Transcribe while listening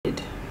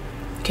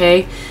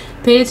Okay,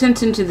 pay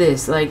attention to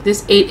this, like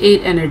this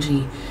 8-8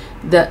 energy,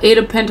 the 8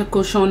 of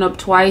Pentacles showing up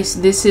twice.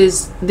 This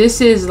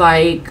is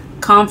like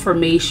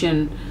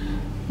confirmation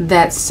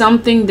that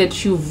something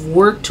that you've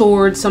worked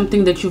towards,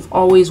 something that you've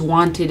always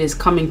wanted is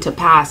coming to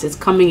pass. It's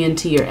coming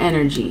into your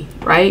energy,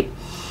 right?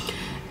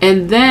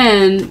 And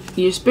then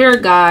your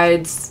spirit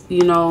guides,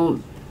 you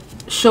know,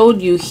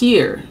 showed you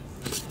here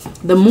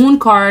the Moon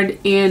card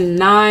and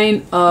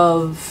 9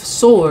 of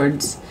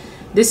Swords.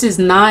 This is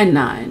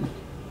 9-9.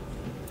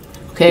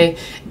 Okay,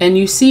 and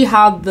you see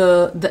how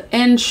the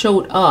end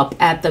showed up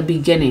at the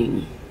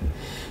beginning.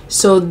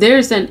 So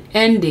there's an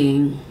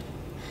ending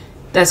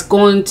that's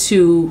going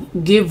to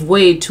give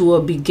way to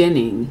a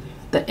beginning.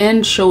 The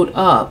end showed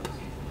up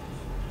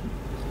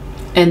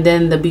and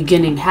then the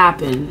beginning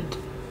happened.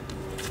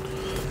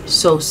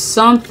 So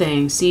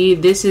something, see,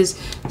 this is,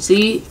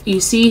 see, you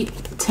see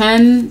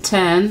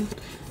 10-10,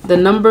 the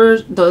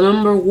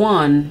number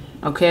 1,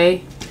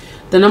 okay?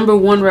 The number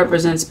 1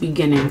 represents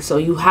beginning. So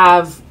you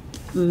have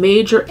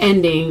major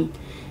ending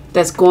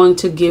that's going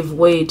to give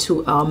way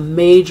to a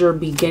major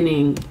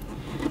beginning.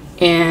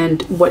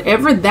 And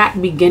whatever that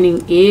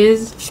beginning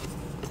is,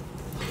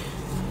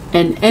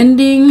 an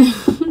ending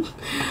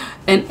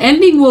an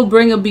ending will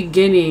bring a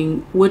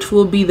beginning, which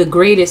will be the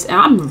greatest. And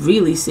I'm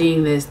really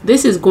seeing this.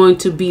 This is going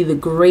to be the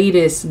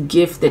greatest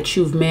gift that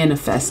you've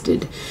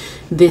manifested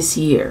this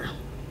year.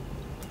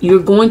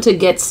 You're going to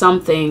get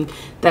something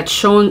that's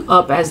showing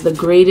up as the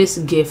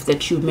greatest gift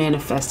that you've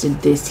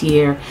manifested this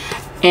year.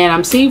 And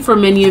I'm seeing for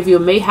many of you,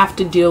 it may have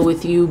to deal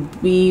with you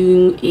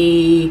being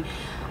a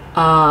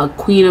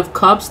Queen of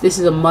Cups. This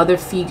is a mother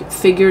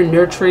figure,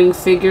 nurturing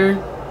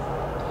figure.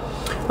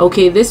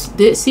 Okay, this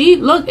see,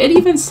 look, it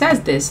even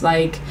says this,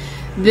 like,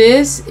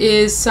 this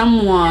is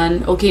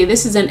someone, okay,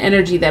 this is an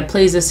energy that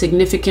plays a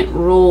significant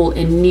role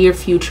in near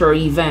future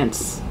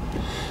events.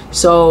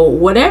 So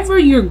whatever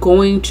you're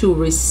going to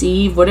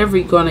receive, whatever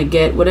you're going to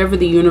get, whatever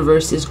the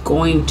universe is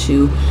going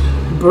to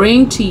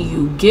bring to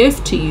you,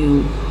 gift to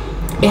you,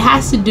 it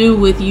has to do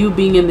with you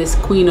being in this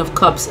Queen of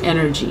Cups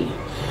energy.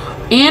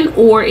 And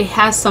or it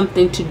has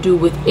something to do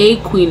with a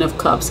Queen of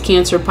Cups,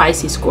 Cancer,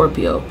 Pisces,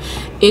 Scorpio.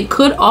 It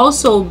could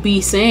also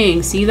be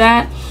saying, see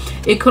that?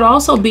 It could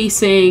also be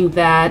saying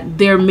that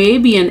there may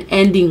be an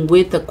ending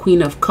with the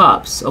Queen of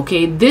Cups.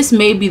 Okay, this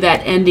may be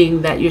that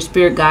ending that your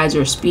spirit guides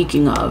are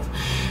speaking of.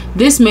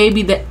 This may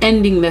be the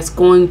ending that's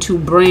going to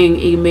bring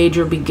a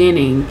major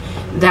beginning,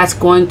 that's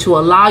going to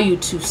allow you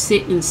to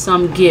sit in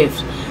some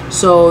gift.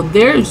 So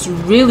there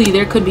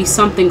could be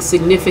something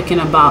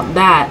significant about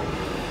that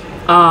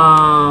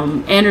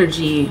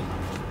energy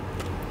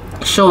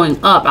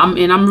showing up.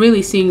 I'm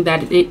really seeing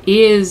that it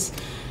is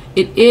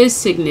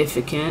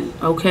significant.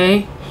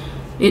 Okay,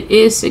 it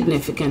is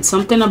significant.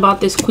 Something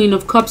about this Queen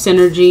of Cups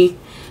energy,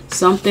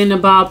 something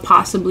about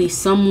possibly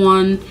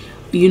someone,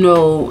 you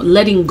know,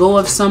 letting go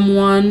of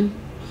someone,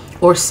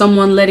 or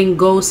someone letting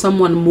go,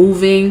 someone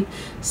moving,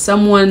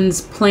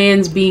 someone's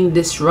plans being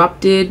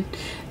disrupted.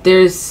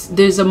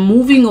 There's a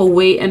moving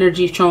away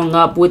energy showing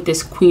up with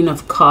this Queen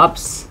of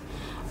Cups.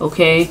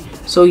 Okay,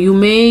 so you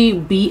may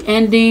be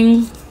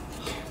ending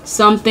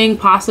something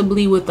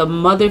possibly with a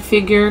mother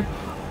figure,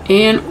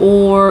 and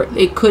or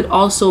it could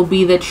also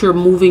be that you're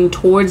moving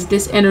towards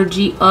this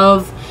energy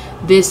of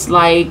this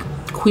like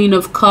Queen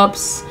of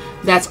Cups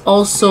that's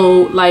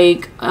also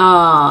like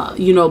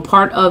you know,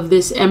 part of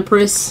this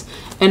Empress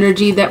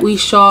energy that we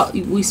saw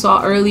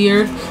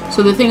earlier.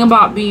 So the thing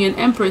about being an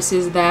Empress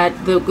is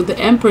that the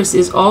Empress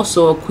is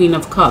also a Queen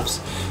of Cups.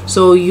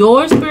 So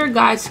your spirit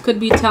guides could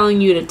be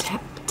telling you to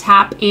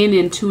tap in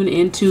and tune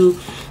into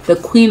the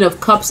Queen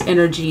of Cups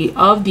energy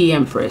of the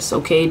Empress,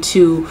 okay,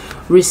 to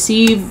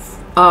receive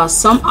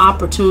some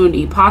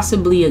opportunity,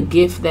 possibly a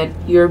gift that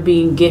you're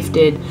being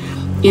gifted.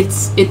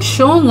 It's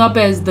showing up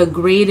as the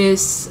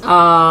greatest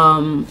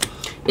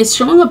it's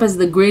showing up as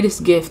the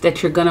greatest gift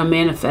that you're gonna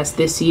manifest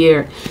this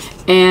year.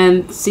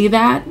 And see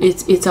that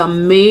it's a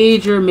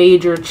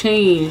major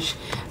change.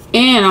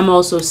 And I'm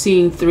also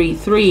seeing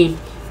 3-3.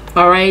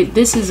 All right,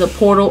 this is a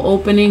portal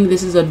opening,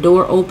 this is a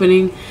door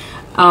opening,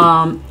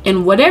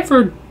 and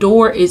whatever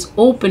door is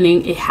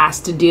opening, it has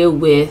to deal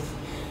with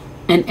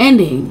an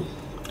ending.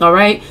 All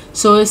right,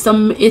 so it's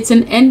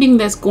an ending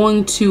that's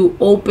going to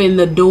open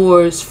the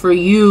doors for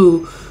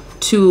you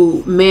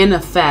to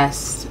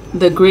manifest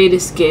the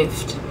greatest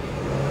gift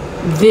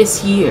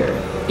this year,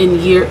 in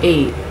year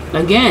 8.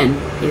 Again,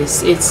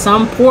 it's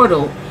some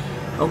portal,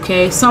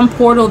 okay, some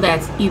portal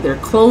that's either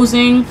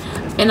closing,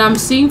 and I'm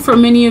seeing for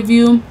many of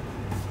you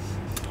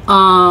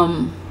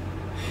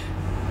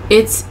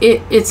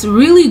it's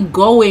really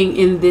going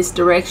in this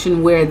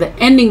direction where the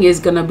ending is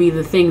going to be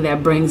the thing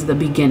that brings the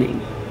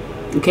beginning.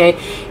 Okay,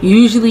 you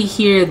usually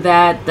hear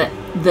that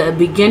the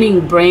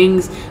beginning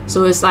brings,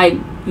 so it's like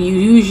you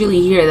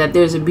usually hear that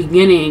there's a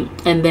beginning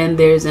and then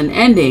there's an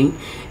ending.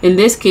 In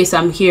this case,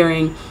 I'm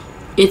hearing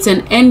it's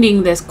an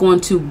ending that's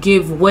going to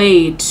give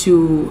way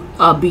to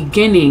a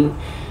beginning,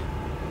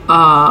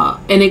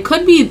 and it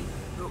could be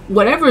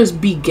whatever is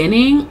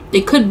beginning.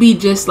 It could be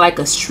just like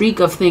a streak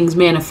of things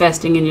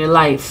manifesting in your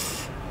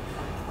life.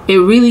 It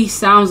really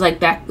sounds like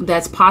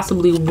that's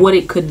possibly what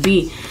it could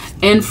be.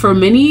 And for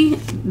many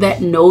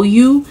that know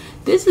you,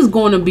 this is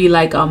going to be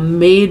like a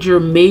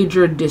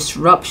major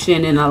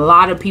disruption in a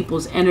lot of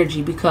people's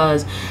energy,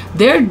 because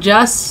they're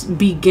just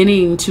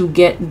beginning to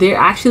they're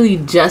actually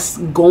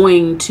just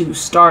going to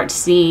start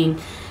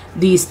seeing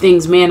these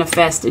things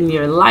manifest in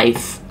your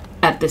life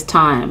at this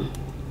time.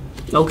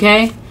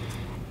 Okay?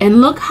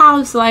 And look how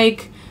it's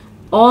like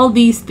all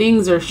these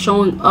things are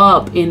showing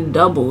up in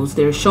doubles.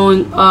 They're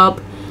showing up,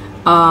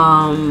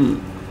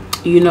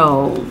 you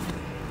know,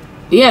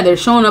 yeah, they're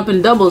showing up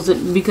in doubles,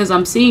 because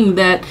I'm seeing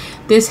that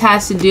this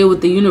has to deal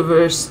with the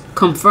universe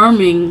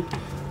confirming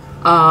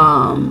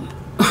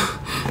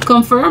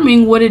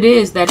confirming what it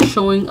is that's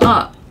showing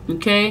up.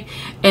 Okay,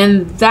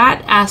 and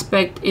that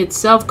aspect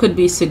itself could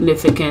be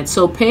significant,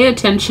 so pay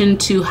attention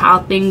to how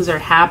things are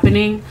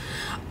happening.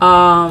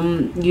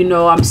 You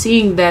know, I'm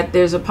seeing that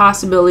there's a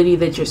possibility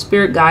that your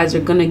spirit guides are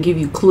going to give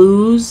you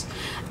clues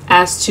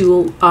as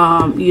to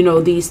you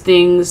know, these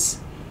things,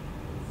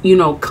 you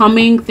know,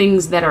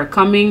 things that are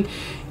coming.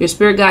 Your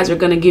spirit guides are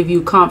going to give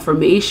you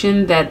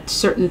confirmation that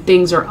certain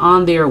things are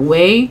on their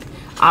way,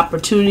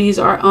 opportunities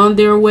are on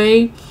their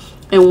way.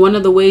 And one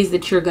of the ways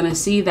that you're going to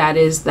see that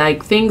is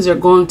like things are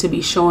going to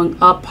be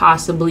showing up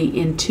possibly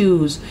in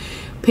twos.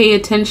 Pay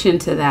attention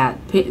to that.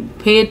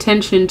 Pay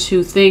attention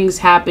to things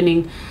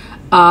happening.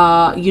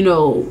 You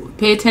know,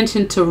 pay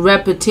attention to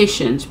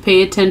repetitions.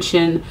 Pay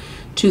attention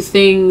to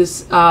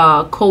things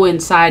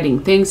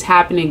coinciding, things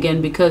happening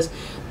again, because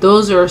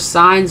those are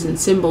signs and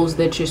symbols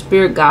that your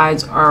spirit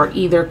guides are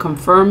either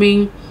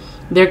confirming.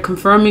 They're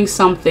confirming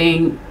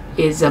something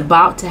is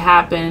about to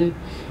happen,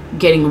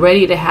 getting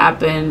ready to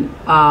happen.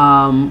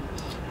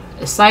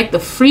 It's like the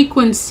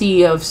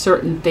frequency of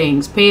certain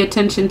things. Pay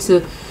attention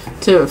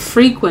to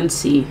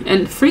frequency,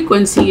 and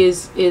frequency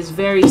is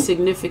very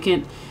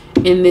significant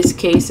in this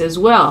case as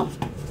well.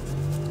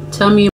 Tell me